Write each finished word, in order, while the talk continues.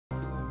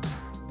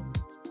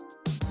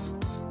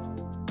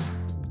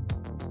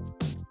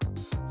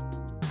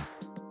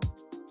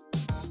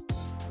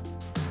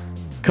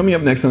Coming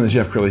up next on the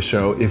Jeff Crilley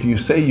Show, if you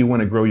say you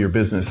want to grow your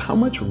business, how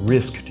much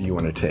risk do you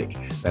want to take?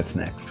 That's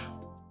next.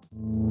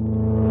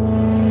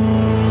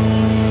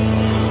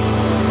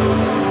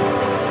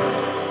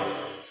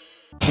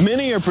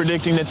 Many are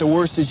predicting that the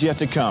worst is yet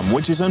to come,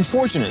 which is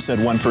unfortunate,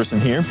 said one person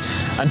here.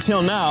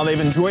 Until now,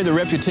 they've enjoyed the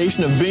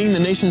reputation of being the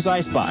nation's I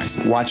spies.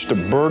 Watched a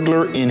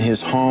burglar in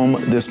his home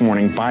this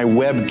morning by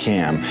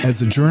webcam.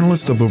 As a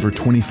journalist of over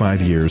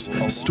 25 years,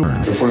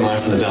 Reporting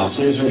live from the Dallas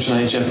newsroom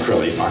tonight, Jeff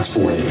Crilley, Fox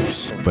 4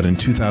 News. But in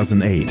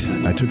 2008,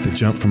 I took the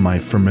jump from my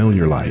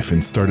familiar life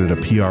and started a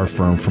PR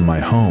firm from my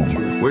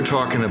home. We're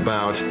talking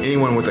about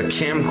anyone with a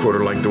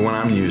camcorder like the one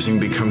I'm using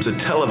becomes a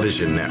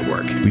television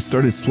network. We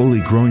started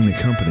slowly growing the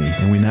company,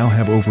 and we now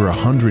have over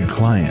 100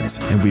 clients,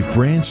 and we've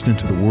branched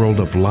into the world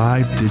of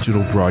live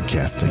digital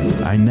broadcasting.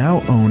 I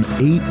now own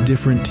 8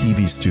 different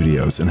TV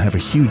studios and have a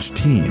huge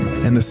team,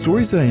 and the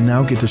stories that I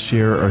now get to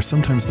share are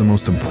sometimes the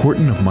most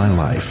important of my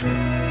life.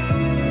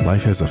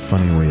 Life has a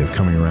funny way of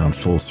coming around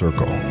full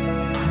circle.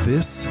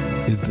 This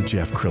is the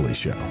Jeff Crilley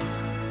Show.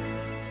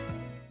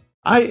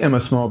 I am a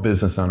small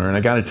business owner, and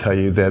I got to tell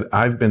you that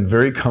I've been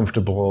very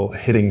comfortable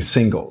hitting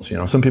singles. You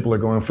know, some people are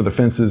going for the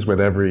fences with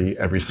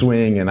every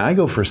swing, and I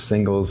go for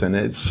singles, and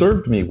it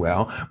served me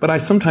well. But I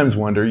sometimes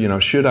wonder, you know,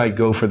 should I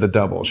go for the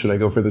double? Should I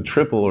go for the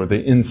triple or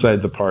the inside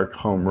the park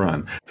home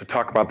run? To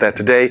talk about that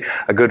today,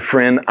 a good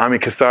friend, Ami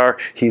Kassar.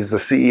 He's the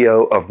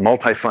CEO of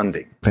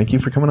MultiFunding. Thank you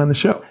for coming on the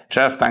show.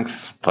 Jeff,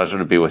 thanks. Pleasure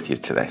to be with you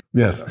today.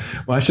 Yes.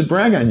 Well, I should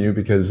brag on you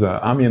because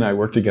Ami and I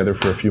worked together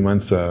for a few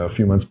months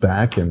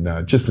back,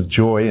 and just a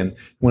joy. And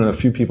one of the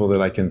few people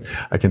that I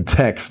can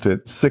text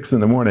at 6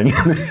 in the morning,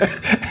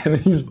 and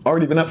he's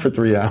already been up for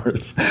 3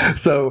 hours.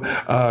 So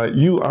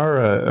you are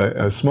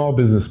a small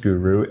business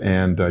guru,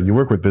 and you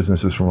work with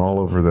businesses from all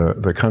over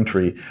the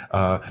country.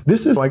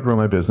 This is how I grow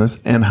my business,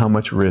 and how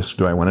much risk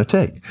do I want to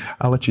take?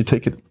 I'll let you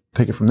take it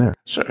from there.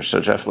 Sure. So,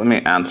 Jeff, let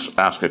me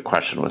ask a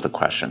question with a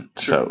question.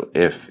 Sure. So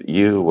if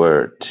you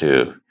were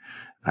to,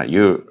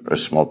 you're a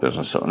small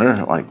business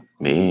owner like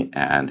me,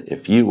 and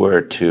if you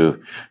were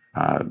to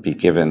be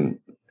given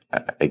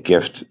a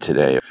gift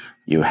today,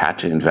 you had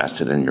to invest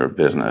it in your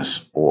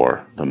business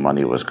or the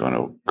money was going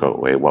to go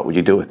away, what would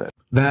you do with it?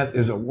 That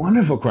is a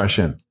wonderful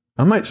question.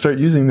 I might start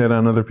using that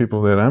on other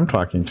people that I'm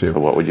talking to. So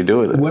what would you do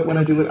with it? What would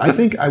I do with it? I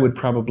think I would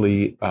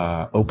probably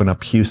open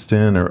up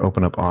Houston or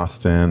open up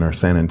Austin or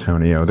San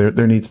Antonio.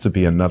 There needs to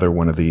be another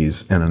one of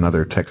these in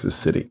another Texas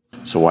city.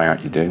 So why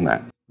aren't you doing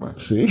that?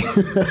 Let's see.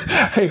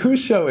 Hey, whose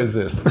show is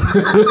this?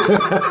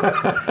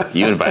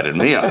 You invited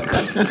me on.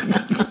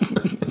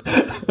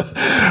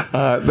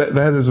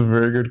 That is a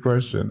very good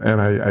question,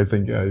 and I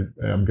think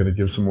I'm going to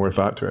give some more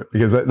thought to it,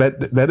 because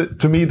that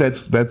to me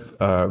that's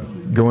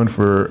going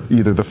for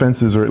either the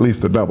fences or at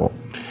least the double.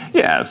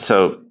 Yeah.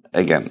 So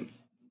again,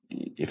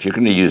 if you're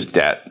going to use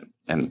debt,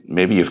 and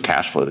maybe you have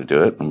cash flow to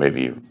do it, or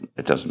maybe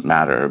it doesn't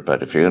matter,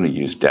 but if you're going to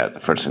use debt, the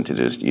first thing to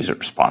do is to use it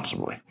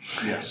responsibly.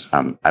 Yes.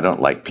 I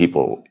don't like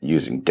people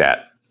using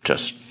debt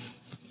just,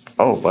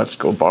 oh, let's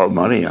go borrow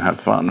money and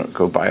have fun, or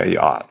go buy a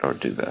yacht, or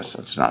do this.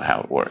 That's not how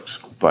it works.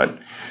 But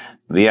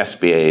the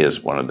SBA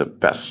is one of the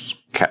best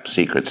kept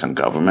secrets in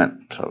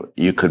government. So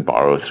you could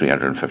borrow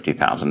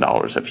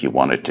 $350,000 if you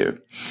wanted to,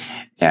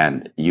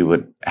 and you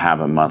would have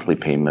a monthly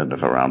payment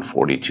of around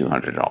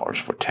 $4,200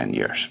 for 10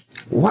 years.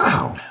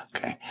 Wow.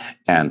 Okay.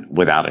 And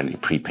without any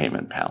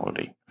prepayment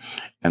penalty.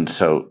 And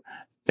so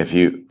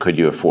could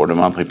you afford a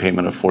monthly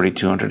payment of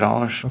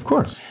 $4,200? Of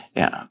course.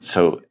 Yeah.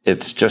 So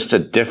it's just a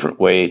different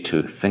way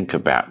to think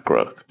about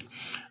growth.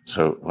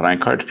 So what I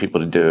encourage people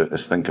to do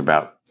is think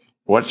about,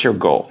 what's your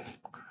goal?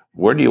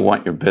 Where do you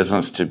want your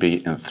business to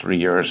be in 3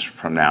 years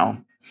from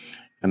now?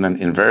 And then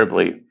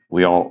invariably,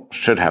 we all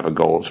should have a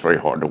goal. It's very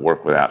hard to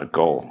work without a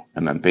goal.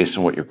 And then based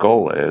on what your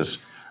goal is,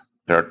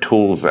 there are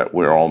tools that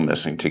we're all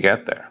missing to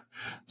get there.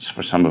 So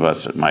for some of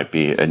us, it might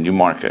be a new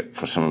market.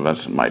 For some of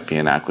us, it might be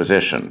an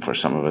acquisition. For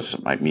some of us,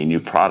 it might be new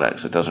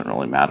products. It doesn't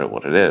really matter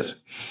what it is.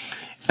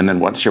 And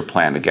then what's your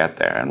plan to get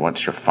there? And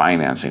what's your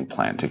financing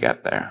plan to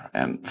get there?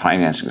 And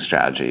financing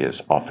strategy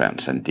is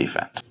offense and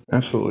defense.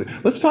 Absolutely.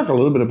 Let's talk a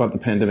little bit about the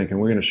pandemic, and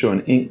we're going to show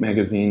an Inc.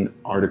 magazine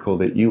article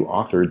that you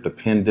authored. The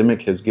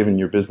pandemic has given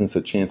your business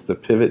a chance to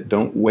pivot.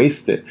 Don't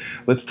waste it.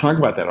 Let's talk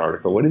about that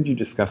article. What did you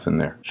discuss in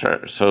there?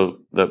 Sure. So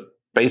the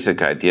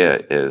basic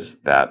idea is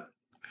that,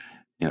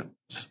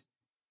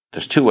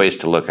 there's two ways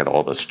to look at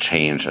all this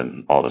change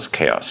and all this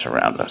chaos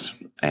around us.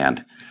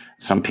 And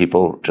some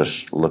people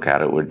just look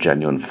at it with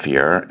genuine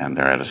fear, and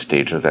they're at a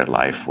stage of their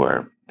life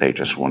where they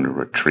just want to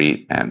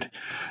retreat, and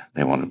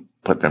they want to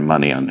put their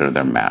money under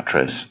their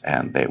mattress,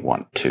 and they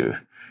want to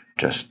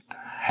just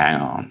hang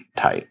on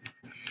tight.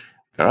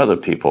 There are other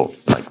people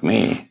like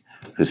me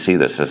who see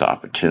this as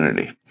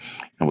opportunity.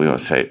 And we will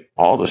say,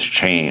 all this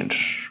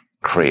change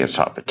creates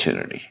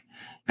opportunity.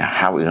 Now,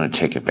 how are we going to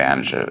take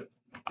advantage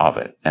of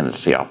it? And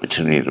it's the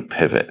opportunity to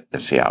pivot.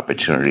 It's the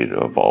opportunity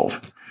to evolve.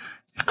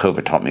 If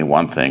COVID taught me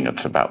one thing,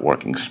 it's about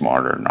working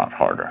smarter, not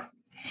harder.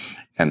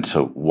 And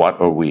so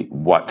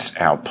what's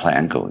our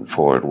plan going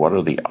forward? What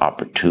are the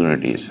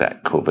opportunities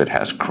that COVID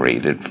has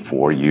created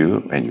for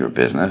you and your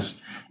business?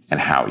 and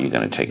how are you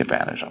going to take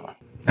advantage of them.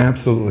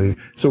 Absolutely.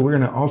 So we're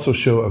going to also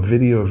show a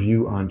video of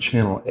you on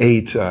Channel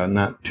 8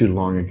 not too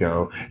long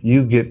ago.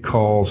 You get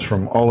calls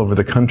from all over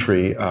the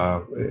country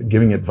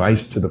giving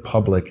advice to the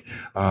public.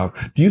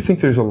 Do you think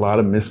there's a lot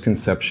of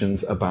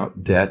misconceptions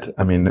about debt?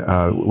 I mean,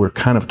 we're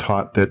kind of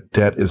taught that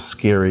debt is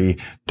scary,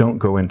 don't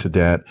go into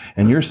debt.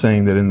 And you're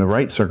saying that in the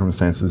right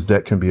circumstances,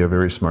 debt can be a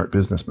very smart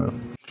business move.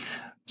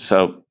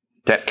 So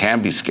debt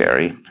can be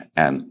scary,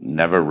 and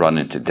never run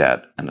into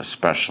debt. And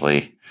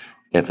especially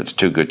if it's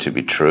too good to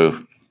be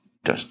true,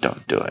 just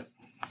don't do it.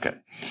 Okay.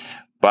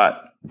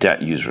 But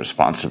debt used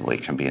responsibly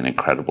can be an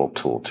incredible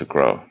tool to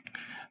grow.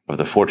 Of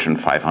the Fortune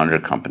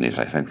 500 companies,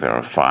 I think there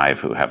are 5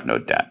 who have no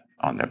debt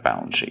on their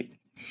balance sheet.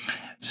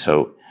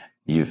 So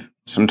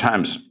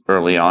sometimes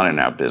early on in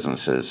our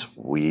businesses,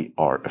 we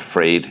are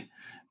afraid.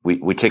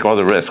 We take all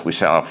the risk. We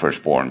sell our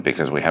firstborn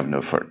because we have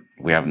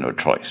no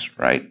choice,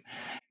 right?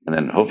 And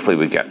then hopefully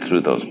we get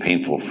through those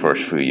painful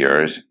first few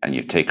years, and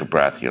you take a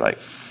breath. You're like,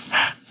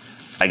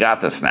 I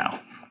got this now.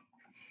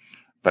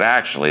 But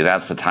actually,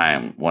 that's the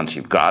time, once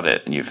you've got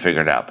it and you've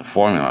figured out the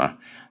formula,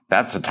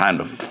 that's the time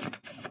to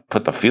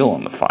put the fuel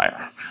on the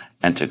fire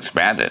and to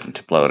expand it and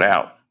to blow it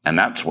out. And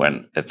that's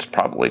when it's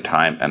probably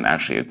time, and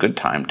actually a good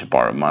time, to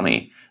borrow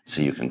money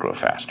so you can grow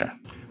faster.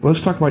 Well,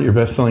 let's talk about your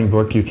best-selling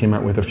book you came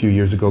out with a few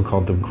years ago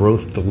called The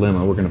Growth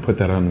Dilemma. We're going to put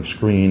that on the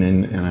screen,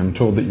 and I'm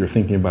told that you're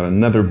thinking about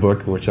another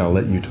book, which I'll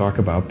let you talk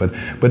about. But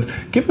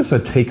give us a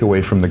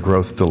takeaway from The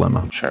Growth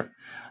Dilemma. Sure.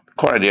 The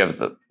core idea of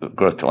the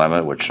Growth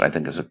Dilemma, which I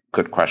think is a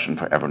good question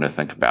for everyone to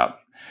think about,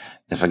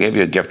 is I gave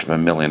you a gift of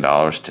 $1 million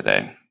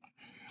today,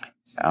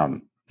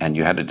 and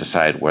you had to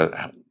decide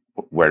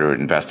where to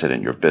invest it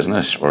in your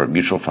business or a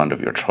mutual fund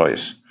of your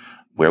choice.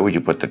 Where would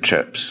you put the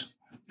chips,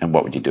 and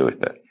what would you do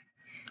with it?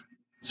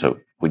 So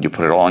would you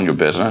put it all in your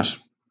business?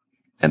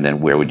 And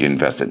then where would you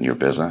invest it in your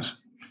business?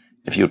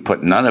 If you would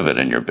put none of it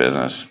in your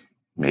business,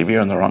 maybe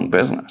you're in the wrong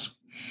business.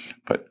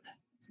 But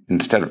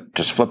instead of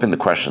just flipping the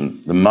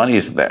question, the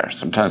money's there.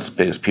 Sometimes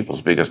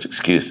people's biggest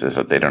excuse is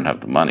that they don't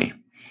have the money.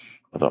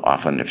 Although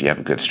often if you have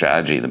a good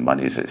strategy, the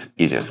money is the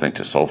easiest thing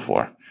to solve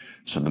for.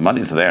 So the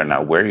money's there.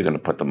 Now, where are you going to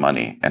put the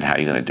money, and how are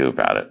you going to do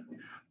about it?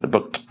 The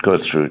book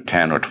goes through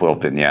 10 or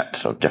 12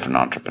 vignettes of different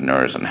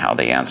entrepreneurs and how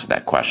they answer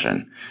that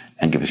question,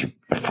 and gives you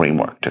a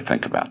framework to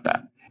think about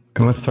that.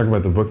 And let's talk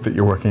about the book that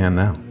you're working on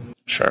now.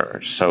 Sure.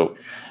 So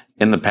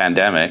in the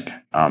pandemic,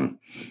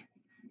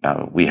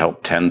 we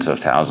helped tens of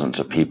thousands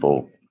of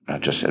people,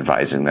 just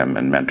advising them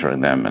and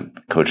mentoring them and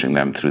coaching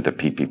them through the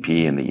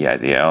PPP and the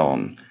EIDL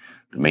and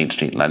the Main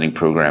Street Lending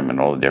Program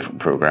and all the different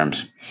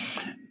programs.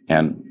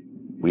 And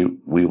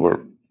we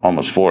were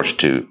almost forced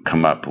to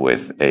come up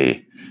with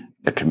a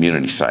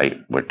community site,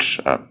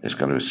 which is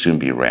going to soon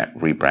be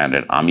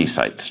rebranded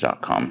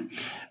amisites.com,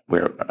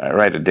 where I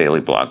write a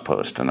daily blog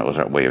post, and that was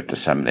our way of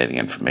disseminating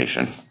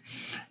information.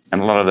 And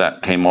a lot of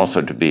that came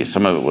also to be,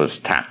 some of it was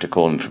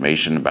tactical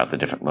information about the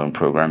different loan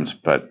programs,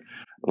 but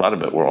a lot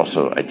of it were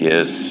also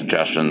ideas,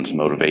 suggestions,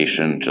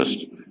 motivation,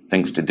 just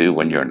things to do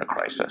when you're in a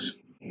crisis.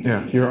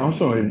 Yeah, you're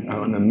also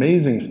an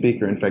amazing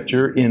speaker. In fact,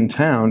 you're in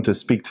town to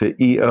speak to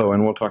EO,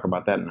 and we'll talk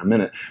about that in a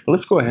minute. But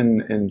let's go ahead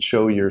and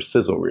show your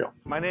sizzle reel.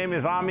 My name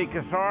is Ami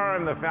Kassar.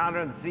 I'm the founder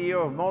and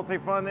CEO of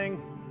MultiFunding.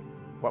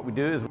 What we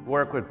do is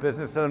work with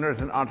business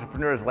owners and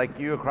entrepreneurs like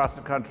you across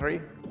the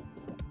country.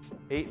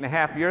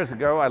 8.5 years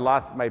ago, I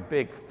lost my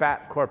big,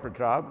 fat corporate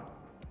job.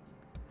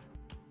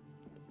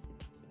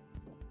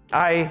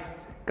 I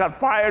got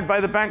fired by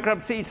the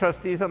bankruptcy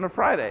trustees on a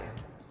Friday.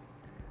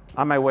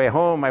 On my way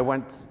home, I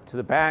went to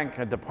the bank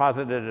and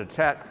deposited a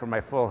check for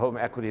my full home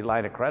equity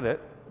line of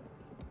credit.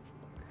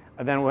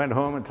 I then went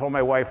home and told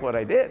my wife what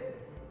I did.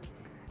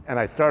 And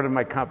I started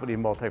my company,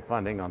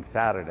 MultiFunding, on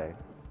Saturday.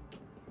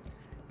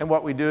 And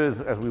what we do is,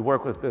 as we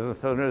work with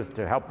business owners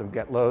to help them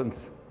get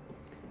loans,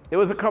 it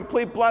was a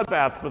complete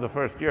bloodbath for the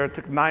first year. It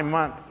took 9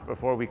 months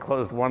before we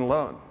closed one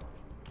loan.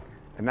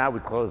 And now we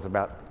close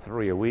about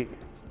 3 a week,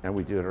 and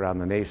we do it around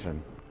the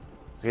nation.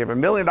 So you have $1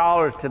 million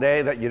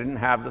today that you didn't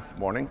have this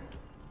morning,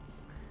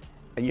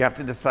 and you have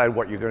to decide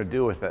what you're going to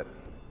do with it.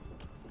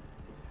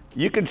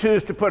 You can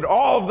choose to put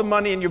all of the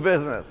money in your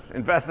business,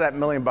 invest that $1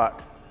 million.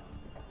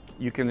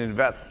 You can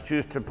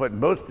choose to put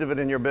most of it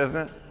in your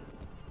business.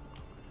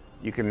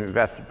 You can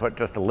invest to put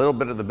just a little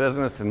bit of the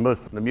business and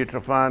most of the mutual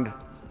fund,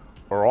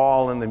 or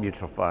all in the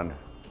mutual fund.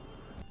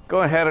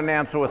 Go ahead and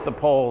answer with the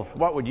polls.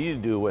 What would you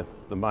do with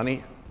the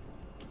money?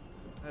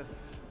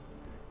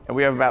 And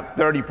we have about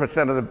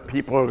 30% of the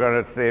people who are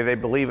going to say they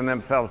believe in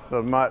themselves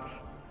so much,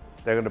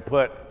 they're going to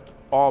put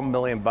all $1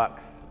 million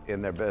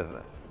in their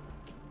business.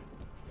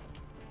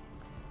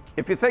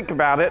 If you think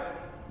about it,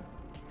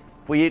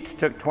 if we each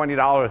took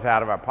 $20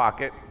 out of our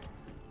pocket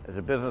as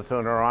a business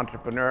owner or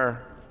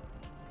entrepreneur,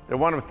 there are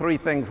one of 3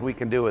 things we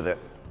can do with it.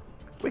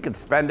 We can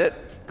spend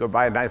it, go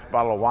buy a nice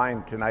bottle of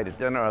wine tonight at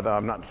dinner, although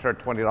I'm not sure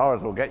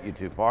 $20 will get you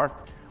too far.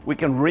 We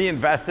can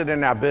reinvest it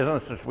in our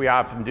business, which we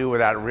often do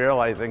without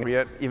realizing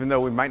it. Even though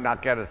we might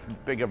not get as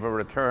big of a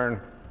return,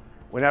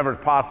 whenever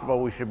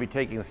possible, we should be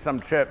taking some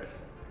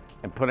chips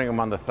and putting them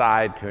on the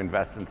side to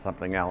invest in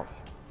something else.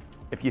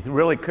 if you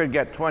really could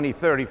get 20,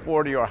 30,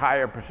 40 or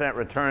higher %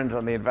 returns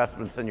on the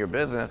investments in your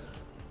business,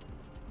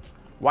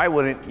 why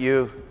wouldn't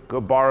you go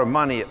borrow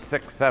money at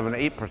 6, 7,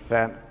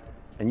 8%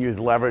 and use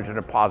leverage in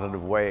a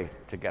positive way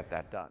to get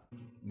that done?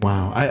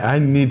 Wow, I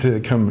need to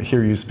come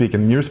hear you speak.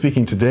 And you're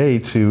speaking today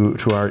to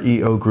our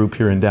EO group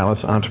here in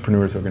Dallas,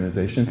 Entrepreneurs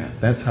Organization.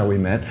 That's how we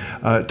met.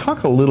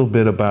 Talk a little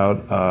bit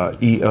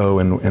about EO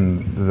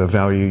and the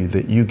value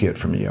that you get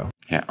from EO.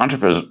 Yeah,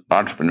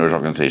 Entrepreneurs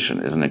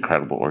Organization is an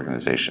incredible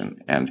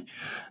organization. And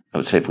I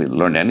would say if we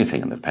learned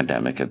anything in the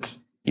pandemic, it's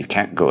you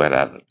can't go at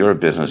it. You're a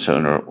business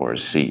owner or a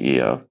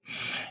CEO,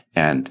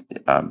 and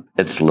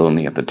it's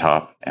lonely at the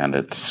top, and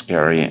it's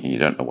scary, and you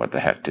don't know what the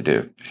heck to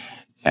do.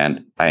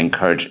 And I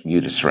encourage you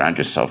to surround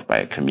yourself by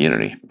a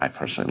community. I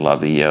personally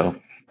love EO.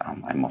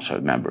 I'm also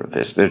a member of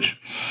Vistage.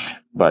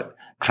 But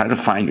try to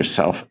find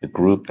yourself a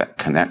group that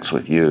connects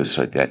with you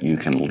so that you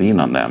can lean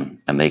on them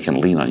and they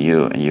can lean on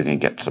you and you can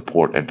get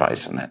support,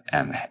 advice,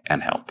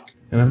 and help.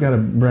 And I've got to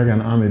brag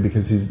on Ami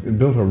because he's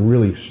built a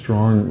really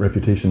strong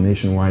reputation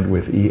nationwide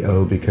with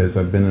EO, because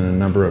I've been in a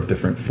number of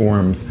different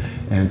forums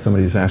and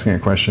somebody's asking a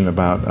question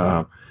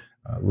about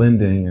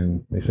lending,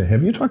 and they say,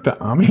 "Have you talked to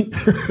Ami?"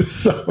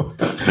 So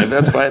maybe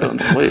that's why I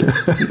don't sleep.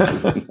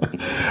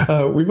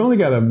 We've only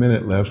got a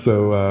minute left,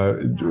 so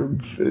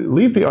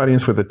leave the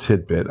audience with a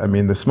tidbit. I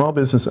mean, the small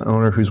business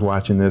owner who's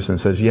watching this and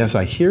says, "Yes,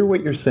 I hear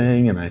what you're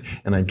saying, and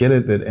I get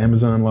it that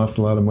Amazon lost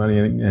a lot of money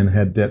and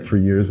had debt for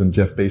years, and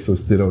Jeff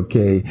Bezos did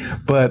okay,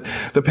 but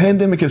the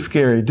pandemic is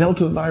scary.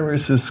 Delta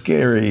virus is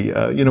scary.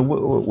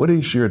 What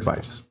is your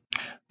advice?"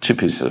 2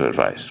 pieces of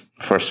advice.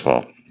 First of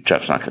all,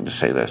 Jeff's not going to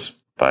say this,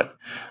 but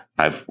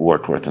I've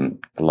worked with a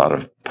lot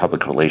of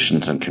public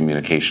relations and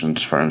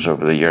communications firms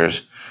over the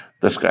years.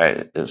 This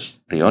guy is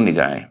the only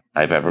guy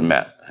I've ever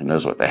met who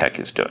knows what the heck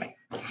he's doing.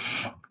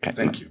 Okay,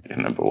 thank you.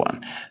 Number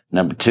one.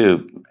 Number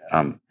two,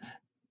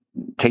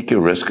 take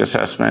your risk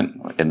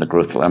assessment. In the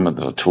Growth Dilemma,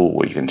 there's a tool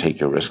where you can take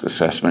your risk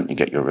assessment and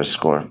get your risk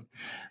score.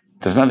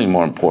 There's nothing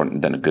more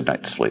important than a good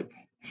night's sleep.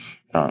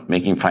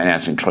 Making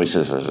financing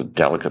choices is a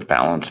delicate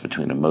balance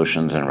between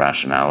emotions and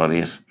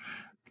rationalities.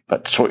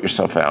 But sort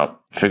yourself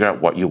out, figure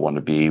out what you want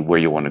to be, where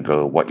you want to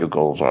go, what your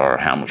goals are,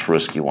 how much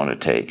risk you want to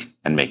take,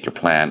 and make your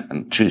plan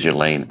and choose your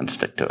lane and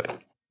stick to it.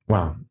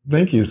 Wow.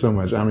 Thank you so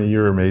much, Ami.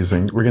 You're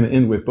amazing. We're going to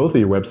end with both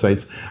of your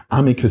websites.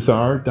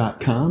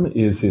 AmiKassar.com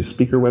is his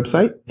speaker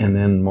website, and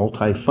then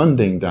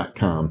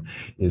MultiFunding.com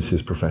is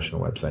his professional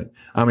website.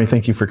 Ami,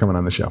 thank you for coming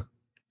on the show.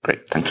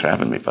 Great. Thanks for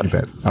having me, buddy. You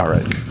bet. All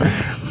right.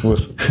 We'll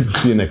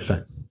see you next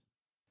time.